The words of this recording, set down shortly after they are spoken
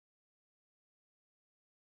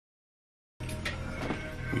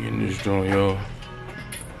We in this joint, y'all.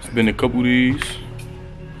 It's been a couple days.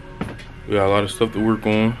 We got a lot of stuff to work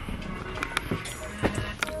on.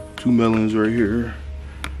 2 melons right here.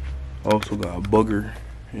 Also got a bugger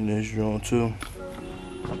in this joint too.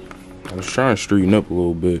 I was trying to straighten up a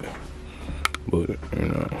little bit, but you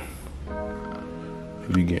know,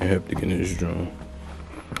 it be getting hectic in this joint.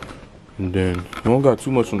 And then we don't got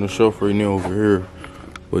too much on the shelf right now over here,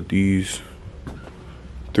 but these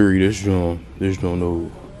 3, this joint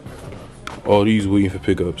no. All these waiting for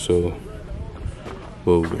pickup. So,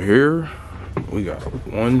 but over here we got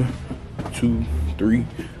 1, 2, 3,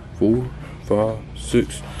 4, 5,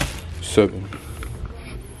 6, 7.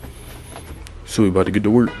 So we about to get to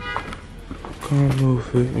work. Calm little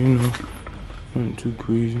fit, you know, nothing too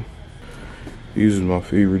crazy. These are my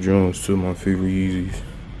favorite Jones too, my favorite Yeezys.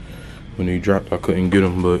 When they dropped, I couldn't get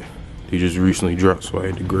them, but they just recently dropped, so I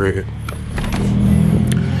had to grab.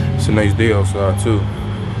 It's a nice day outside too.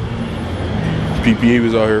 PPA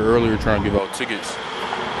was out here earlier trying to give out tickets,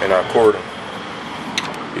 and I caught them.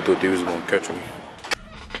 They thought they was gonna catch me.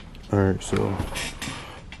 All right, so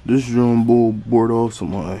this drone bull bored off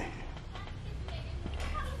somebody.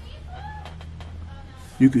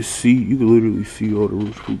 You can literally see all the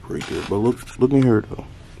roach poop right there. But look in here though,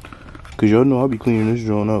 cause y'all know I'll be cleaning this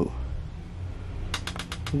drone out.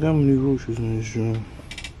 Look how many roaches in this drone.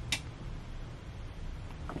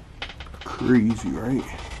 Crazy, right?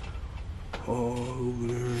 All over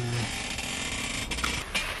there.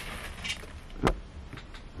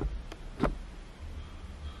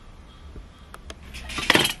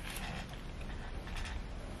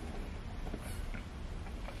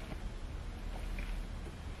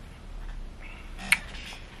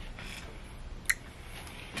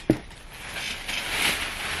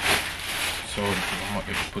 So I'm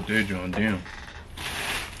gonna put that joint down.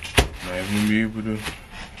 Not even gonna be able to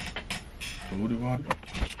hold it on.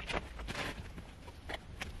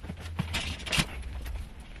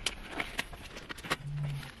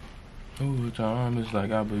 Over time, it's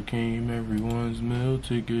like I became everyone's meal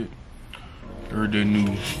ticket. Heard that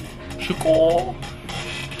new chickle.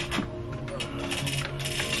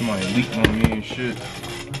 Somebody leaked on me and shit.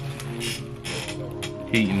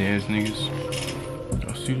 Hating ass niggas.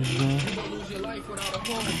 Y'all see this one?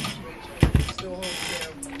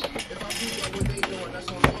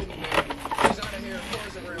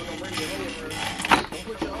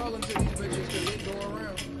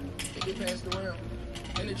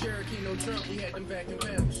 In the Cherokee, no Trump, we had them vacuum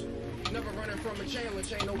pounds. Never running from a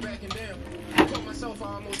challenge, ain't no backing down. Caught myself,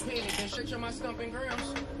 I almost panicked and shit on my stumping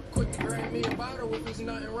grounds. Quick to grab me a bottle if there's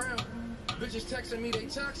nothing around. Bitches texting me they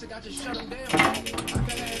toxic, I just shut them down. I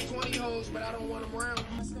could have 20 hoes, but I don't want them around.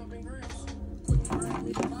 My stumping grounds. Quick to grab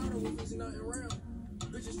me a bottle if there's nothing around.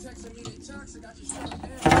 Bitches texting me they toxic, I just shut them down.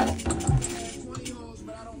 I could have 20 hoes,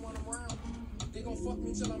 but I don't want them around. They gon' fuck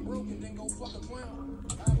me till I'm broken, then go fuck a clown.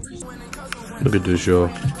 Look at this, y'all.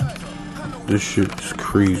 This shit is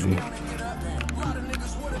crazy.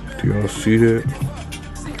 Do y'all see that?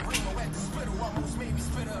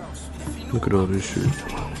 Look at all this shit.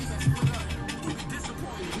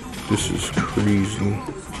 This is crazy.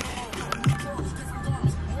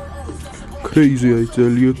 Crazy, I tell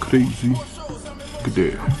you, crazy. Look at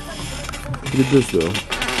that. Look at this, though.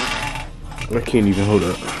 I can't even hold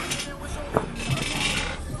up.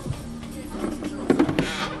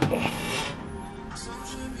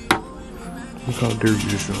 Look how dirty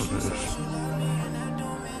this joint is.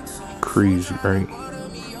 Crazy, right?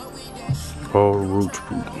 All roach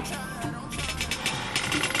poop.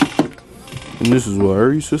 And this is why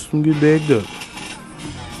every system get bagged up.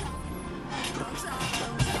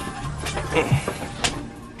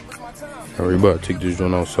 Alright, about to take this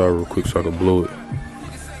joint outside real quick so I can blow it.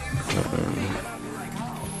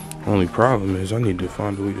 Only problem is I need to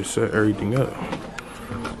find a way to set everything up.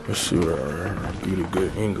 Let's see where I can get a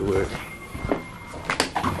good angle at.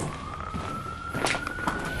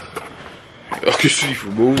 Y'all can see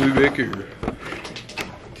from all the way back here.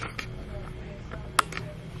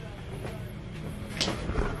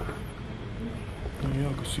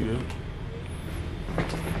 Y'all can see that.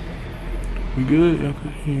 We good? Y'all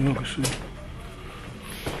can see.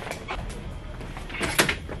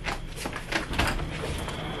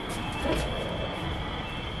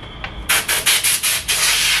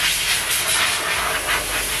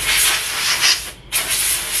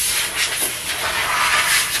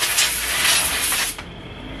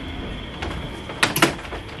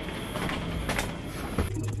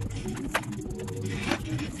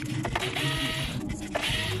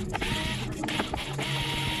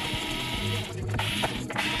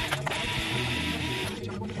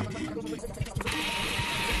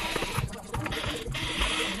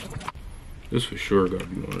 This for sure gotta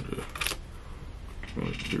be one of the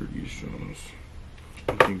dirtiest joints.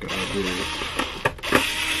 I think I did.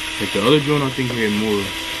 Like the other joint, I think had more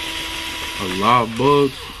a lot of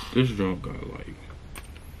bugs. This joint got like,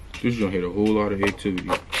 this joint had a whole lot of activity.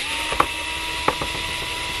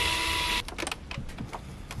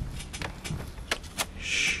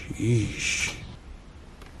 Sheesh.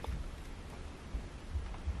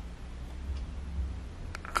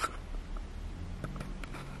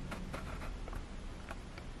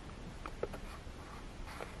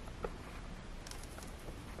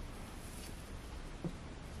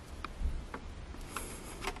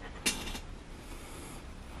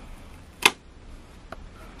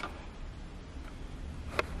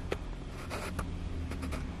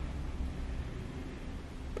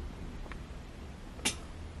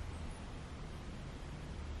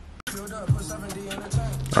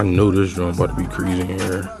 I know this joint about to be crazy in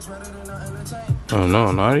here. Oh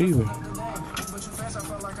no, not even.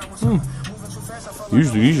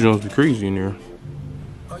 Usually these joints be crazy in here.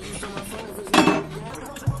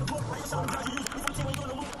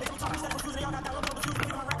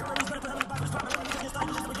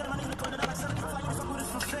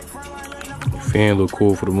 Fan look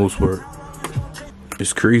cool for the most part.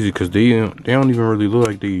 It's crazy because they don't even really look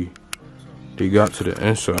like they got to the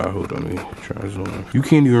inside. Hold on, let me try to zoom in. You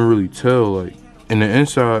can't even really tell, like, in the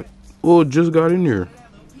inside, oh, it just got in there.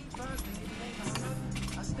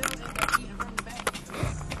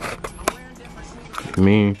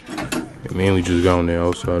 It mainly just got on the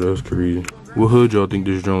outside. That's crazy. What hood y'all think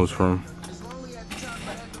this joint was from?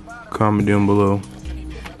 Comment down below.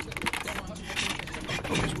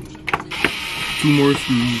 2 more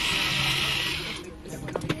screws.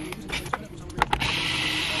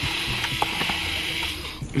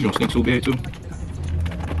 This don't stink so bad too.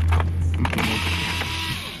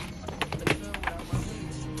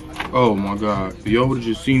 Oh my god. Y'all would have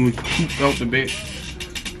just seen what pooped out the back.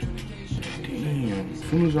 Damn. As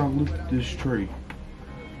soon as I looked at this tray.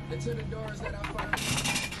 Look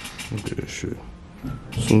at that shit.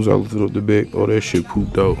 As soon as I lifted up the back, all that shit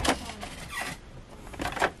pooped out.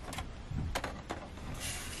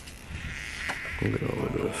 Look at all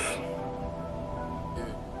of this.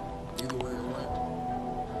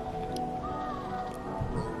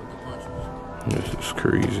 This is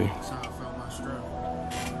crazy.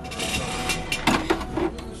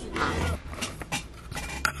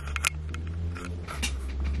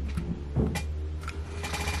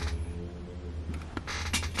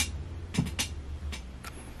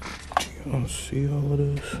 Y'all see all of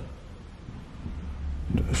this?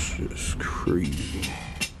 That's just crazy.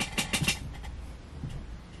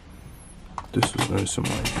 This is nice in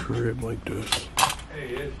my crib like this.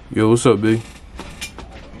 Hey, yo, what's up, B?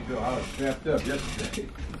 I was strapped up yesterday.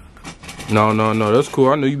 No, that's cool.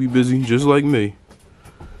 I know you be busy, just like me.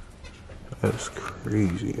 That's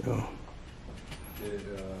crazy, yo.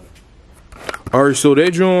 Alright, so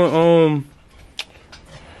that joint,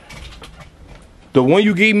 the one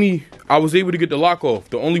you gave me, I was able to get the lock off.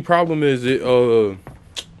 The only problem is it, the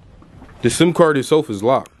SIM card itself is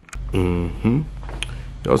locked.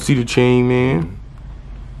 Y'all see the chain, man?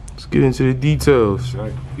 Let's get into the details. That's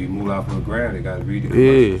right. If you move out for a grand, they gotta read the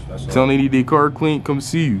commercials. Yeah. Tell them they need their car clean, come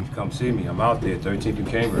see you. Come see me. I'm out there, 13th and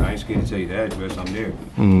Cambridge. I ain't scared to tell you the address. I'm there.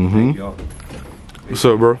 Thank y'all. What's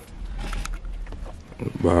up, bro?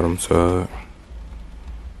 Bottom side.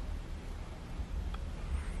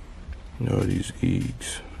 All these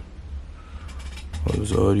eggs.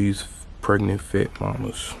 Those are these pregnant fat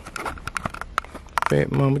mamas.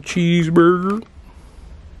 Fat mama cheeseburger.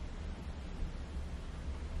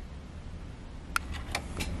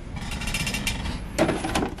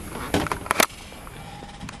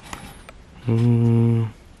 I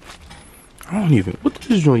don't even, what did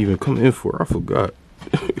this joint even come in for? I forgot.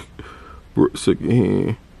 Second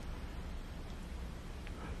hand.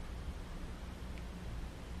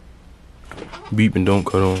 Beep and don't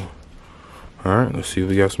cut on. Alright, let's see if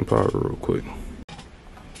we got some power real quick.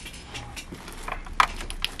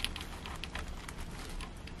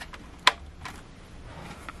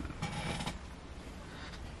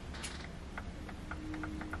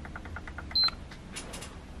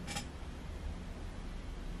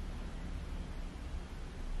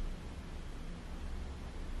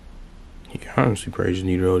 Yeah, honestly, probably just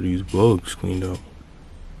needed all these bugs cleaned up.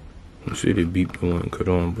 You see the beep going cut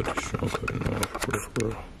on, but it's strong cutting off. For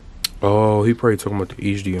real. Oh, he probably talking about the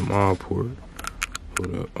HDMI port.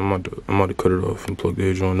 Hold up, I'm about to cut it off and plug the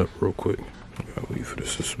edge on up real quick. I gotta wait for the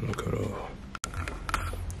system to cut off.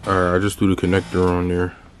 Alright, I just threw the connector on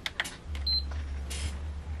there.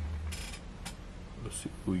 Let's see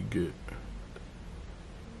what we get.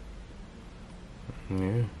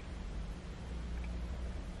 Yeah.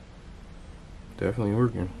 Definitely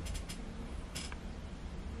working.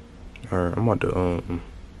 Alright, I'm about to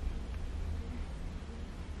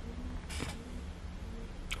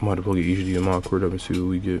plug each HDMI cord up and see what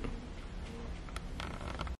we get.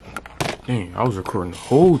 Dang, I was recording the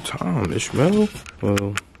whole time, Ishmael.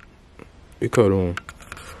 Well, it cut on.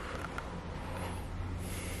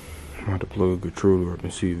 I'm about to plug a controller up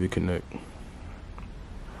and see if it connect.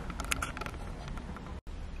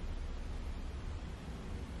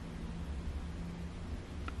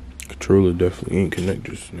 Controller definitely ain't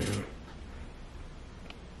connected just now.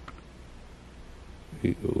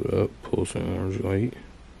 Load up, pulsing orange light.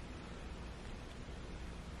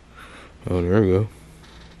 Oh, there we go.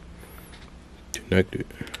 Connected.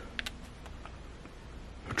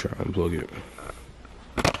 I'll try and unplug it.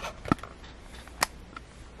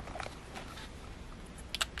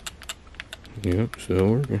 Yep, still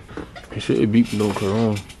working. It should beep and don't cut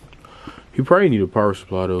on. He probably need a power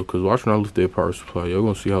supply though, cause watch when I lift that power supply, y'all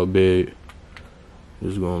gonna see how bad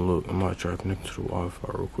this is gonna look. I might try to connect to the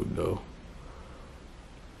Wi-Fi real quick though.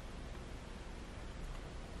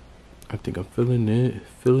 I think I'm feeling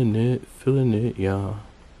it, yeah.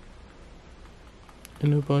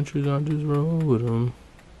 And the punches, I just roll with them.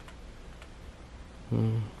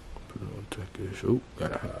 Put it on tech-ish. Oh,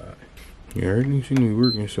 gotta hide. Yeah, everything seems to be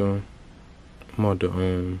working, so I'm about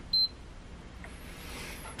to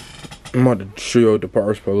show you what the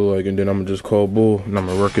power supply look like, and then I'm gonna just call Bull, and I'm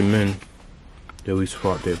gonna recommend that we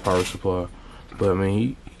swap that power supply. But I mean,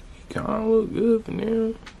 he kind of look good for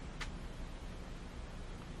now.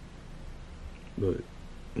 But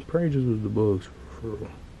it probably just was the bugs for real.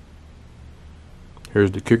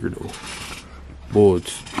 Here's the kicker though. Bull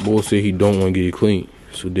said he don't want to get it clean.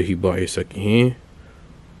 So did he buy it second hand?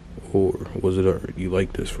 Or was it already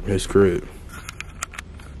like this from his crib?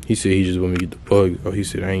 He said he just want me to get the bug out. He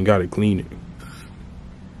said I ain't gotta clean it.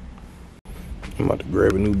 I'm about to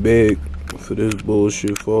grab a new bag for this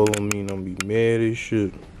bullshit fall on me and I'm gonna be mad as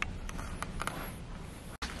shit.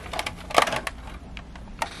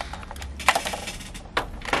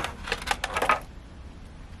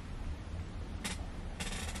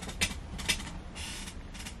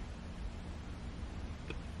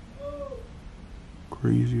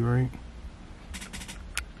 Crazy, right?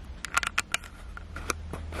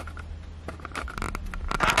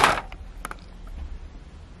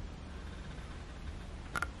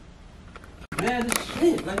 Man, this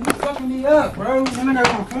shit, like, you fucking me up, bro. And I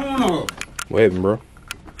got my phone off. What happened, bro?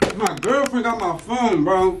 My girlfriend got my phone,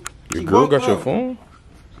 bro. Your girl got your phone?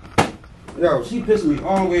 Yo, she pissed me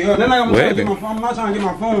all the way up. Then I'm trying to get my phone. I'm not trying to get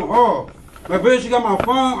my phone off. Like, bitch, she got my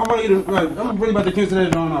phone. I want to get it. Like, I'm really about to cancel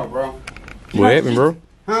that joint out, bro. What happened, bro?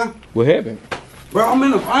 Huh? What happened? Bro,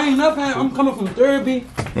 I ain't nothing. I'm coming from Derby.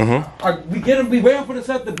 We waiting for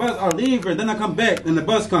the bus. I leave her, then I come back, then the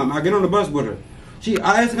bus come. I get on the bus with her.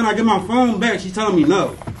 I asked her, can I get my phone back? She's telling me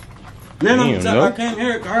no. Then I came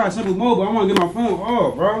here, I got Simple Mobile. I want to get my phone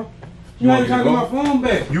off, bro. She not even trying to get my phone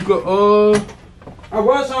back. You could, I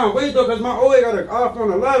was trying to wait though, because my OA got an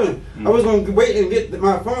iPhone 11. I was going to wait and get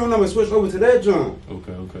my phone number switched over to that joint.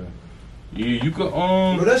 Okay. Yeah, you could,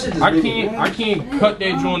 Bro, that shit just I can't cut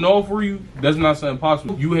that joint off for you. That's not something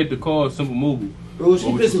possible. You had to call Simple Mobile. Bro,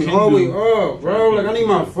 she pissed me all the way off, bro. Like, I need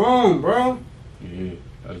my phone, bro. Yeah,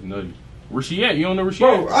 that's nutty. Where she at? You don't know where she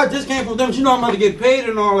at? Bro, I just came from them. She know I'm about to get paid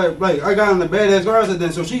and all that. Like, I got in the badass car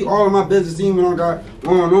accident, so she all of my business even I got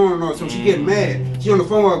going on and all. So she get mad. She on the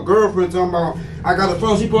phone with her girlfriend talking about, I got a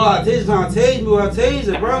phone. She pull out a taser trying to tase me with her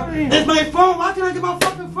taser, bro. That's my phone. Why can't I get my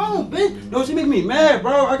fucking phone, bitch? No, she make me mad,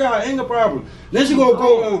 bro. I got an anger problem. Then she go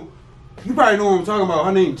on. You probably know what I'm talking about.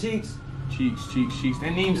 Her name Cheeks. Cheeks.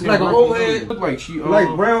 That name sounds like an old head. Look like she like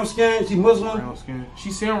brown skin. She Muslim. Brown skin.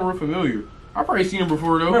 She sound real familiar. I probably seen her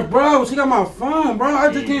before though. Bro, she got my phone, bro.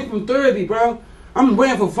 I just came from Derby, bro. I'm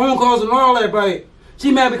waiting for phone calls and all that, but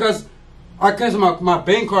she mad because I canceled my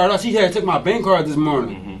bank card. She had took my bank card this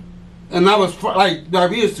morning. And I was like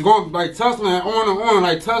we used to go like tussling on and on,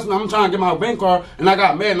 like tussling. I'm trying to get my bank card, and I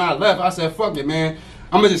got mad and I left. I said, fuck it, man.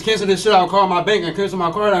 I'm gonna just cancel this shit out, call my bank and cancel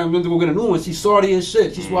my card out. I'm gonna go get a new one. She salty as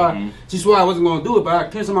shit. She swore I wasn't gonna do it, but I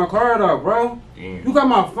canceled my card out, bro. Damn. You got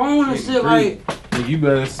my phone and shit, like. You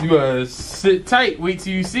better sit tight. Wait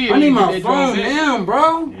till you see it. I need my phone now,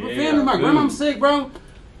 bro. Yeah, my grandma's sick, bro.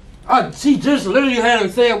 She just literally had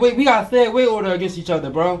to say wait. We got a stay away order against each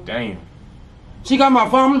other, bro. Damn. She got my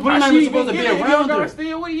phone. We're not even supposed to be around her. You gotta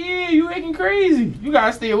stay away. Yeah, you acting crazy. You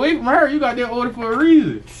gotta stay away from her. You got that order for a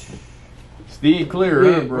reason. Stay clear,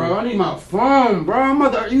 yeah, bro. I need my phone,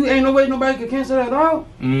 bro. You ain't no way nobody can cancel that out.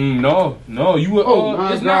 No. You.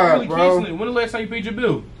 It's not really canceling. When the last time you paid your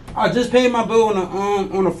bill? I just paid my bill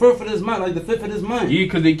on the 5th of this month, like the 5th of this month. Yeah,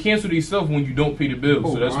 because they cancel themselves when you don't pay the bill.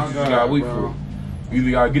 So that's what you gotta wait for. You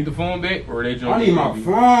either gotta get the phone back or they jump. I need my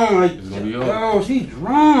phone. Like, yo, she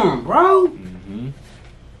drunk, bro.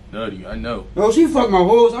 Nutty, I know. Yo, she fucked my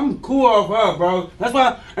hoes. I'm cool off her, bro. That's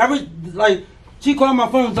why she called my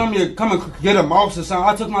phone and told me to come and get a mouse or something.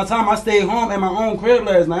 I took my time. I stayed home at my own crib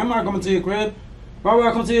last night. I'm not coming to your crib. Why would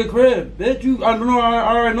I come to your crib? Bitch, I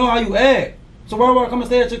already know how you act. So why would I come and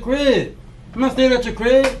stay at your crib? I'm not staying at your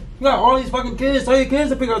crib. You got all these fucking kids. Tell your kids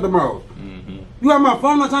to pick up the mouse. You got my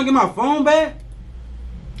phone. I'm not trying to get my phone back.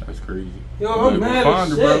 That's crazy. Yo, I'm mad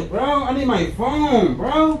as shit, bro. I need my phone,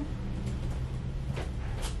 bro.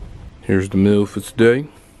 Here's the meal for today.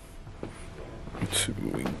 Let's see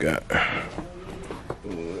what we got.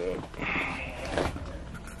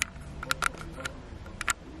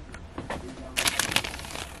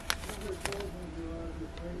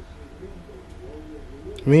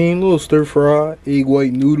 Little stir fry, egg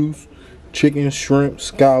white noodles, chicken, shrimp,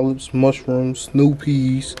 scallops, mushrooms, snow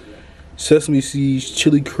peas, sesame seeds,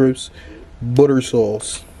 chili crisps, butter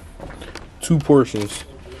sauce. 2 portions.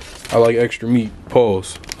 I like extra meat.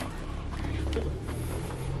 Pause.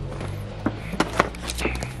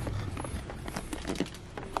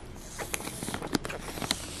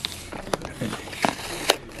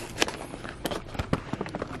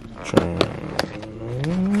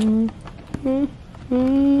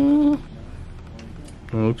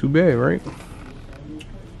 Don't look too bad, right?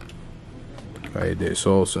 I had that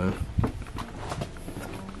sauce in.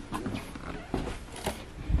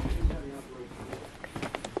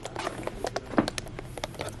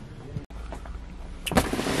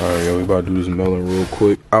 Alright, yo, we about to do this melon real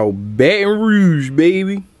quick. Out Baton Rouge,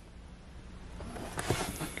 baby.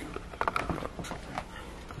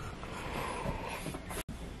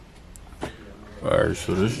 Alright,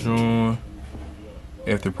 so this joint,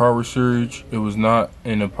 after power surge, it was not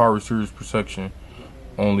in the power surge protection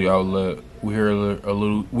only outlet. We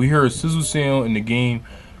hear a sizzle sound in the game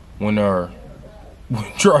when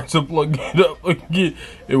we try to plug it up again.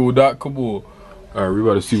 It will not come on. Alright, we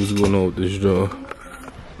about to see what's going on with this joint.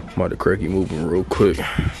 I'm about to crack it moving real quick.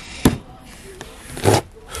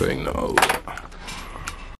 Fake nose.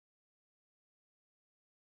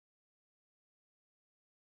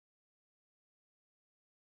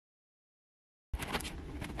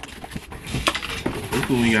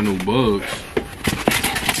 Hopefully we ain't got no bugs.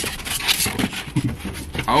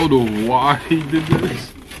 I don't know why he did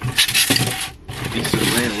this. He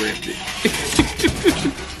saran wrapped it.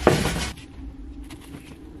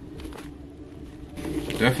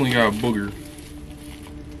 Definitely got a booger.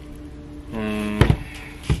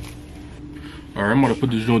 Alright, I'm gonna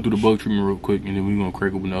put this joint through the bug treatment real quick, and then we're gonna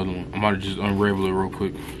crack open the other one. I'm gonna just unravel it real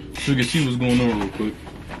quick so you can see what's going on real quick.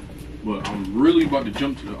 But I'm really about to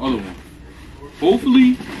jump to the other one.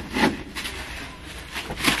 Hopefully,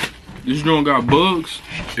 this joint got bugs.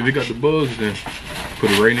 If it got the bugs, then put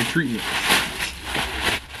it right in the treatment.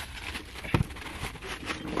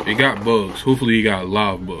 It got bugs. Hopefully, it got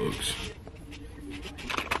live bugs.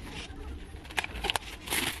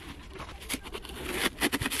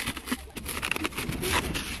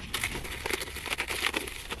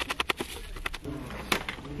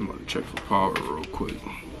 I'm about to check for power real quick.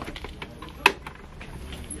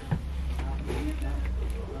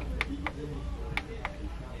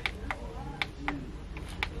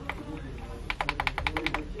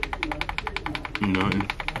 Nothing.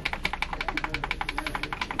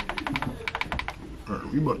 Alright,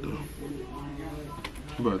 we about to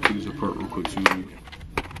take this apart real quick too.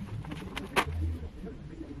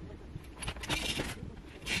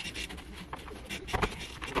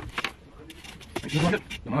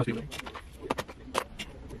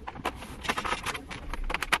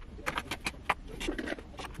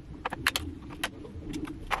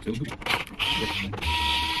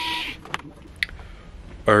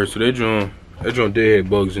 Alright, so that joint did have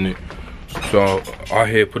bugs in it. So I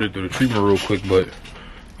had put it through the treatment real quick, but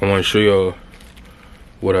I want to show y'all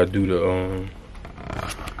what I do to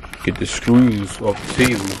get the screws off the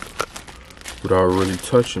table without really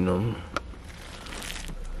touching them.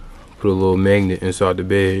 Put a little magnet inside the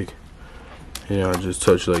bag, and I just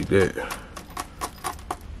touch like that.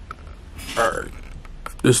 Alright,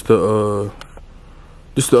 this the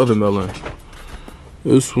other melon.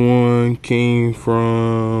 This one came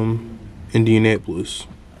from Indianapolis.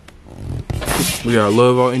 We gotta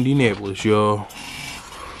love our Indianapolis, y'all.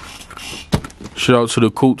 Shout out to the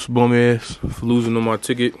Colts bum ass for losing on my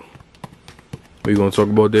ticket. We're gonna talk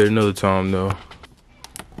about that another time though.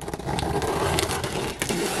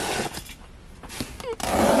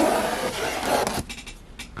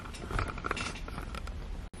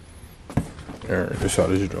 Alright, this how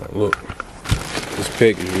this joint look. This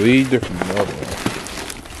pack is way different than the other one.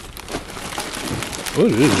 What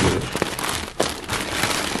is this?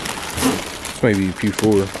 This might be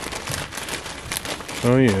P4.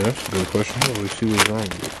 Oh yeah, that's a good question. Let's see what's wrong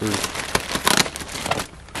with it first.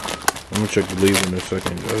 I'm gonna check the label in a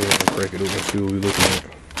second. I'll crack it open and see what we're looking at.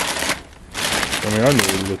 I mean, I know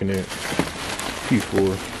what we're looking at.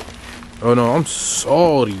 P4. Oh no, I'm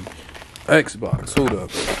salty. Xbox, hold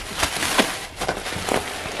up.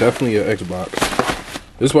 Definitely an Xbox.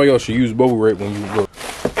 This is why y'all should use bubble wrap when you look.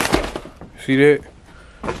 See that?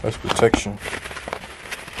 That's protection.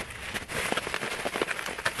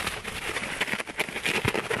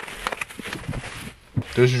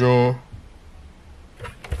 This drawing,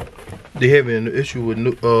 they having an issue with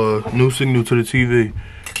no signal to the TV.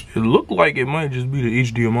 It looked like it might just be the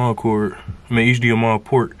HDMI cord. I mean HDMI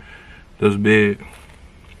port that's bad.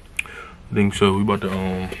 I think so. We about to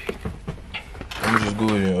I'm gonna just go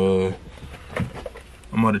ahead and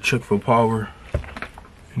I'm about to check for power,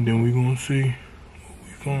 and then we gonna see what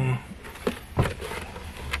we find.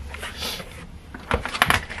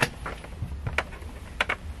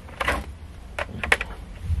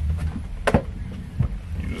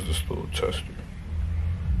 Use this little tester.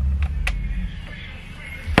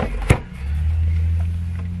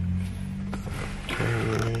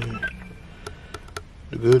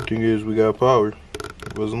 The good thing is we got power.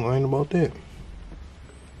 I wasn't lying about that.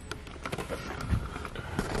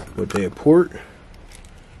 But that port,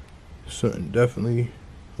 something definitely.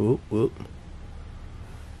 Whoop, whoop.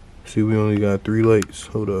 See, we only got 3 lights.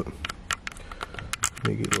 Hold up.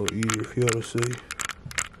 Make it a little easier for y'all to see.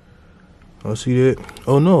 I see that.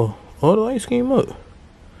 Oh no, all the lights came up.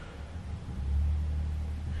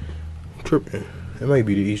 I'm tripping. It might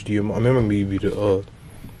be the HDMI. I mean, it might be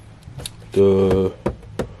the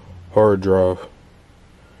hard drive.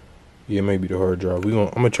 Yeah, maybe the hard drive. I'm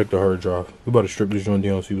gonna check the hard drive. We about to strip this joint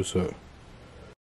down and see what's up.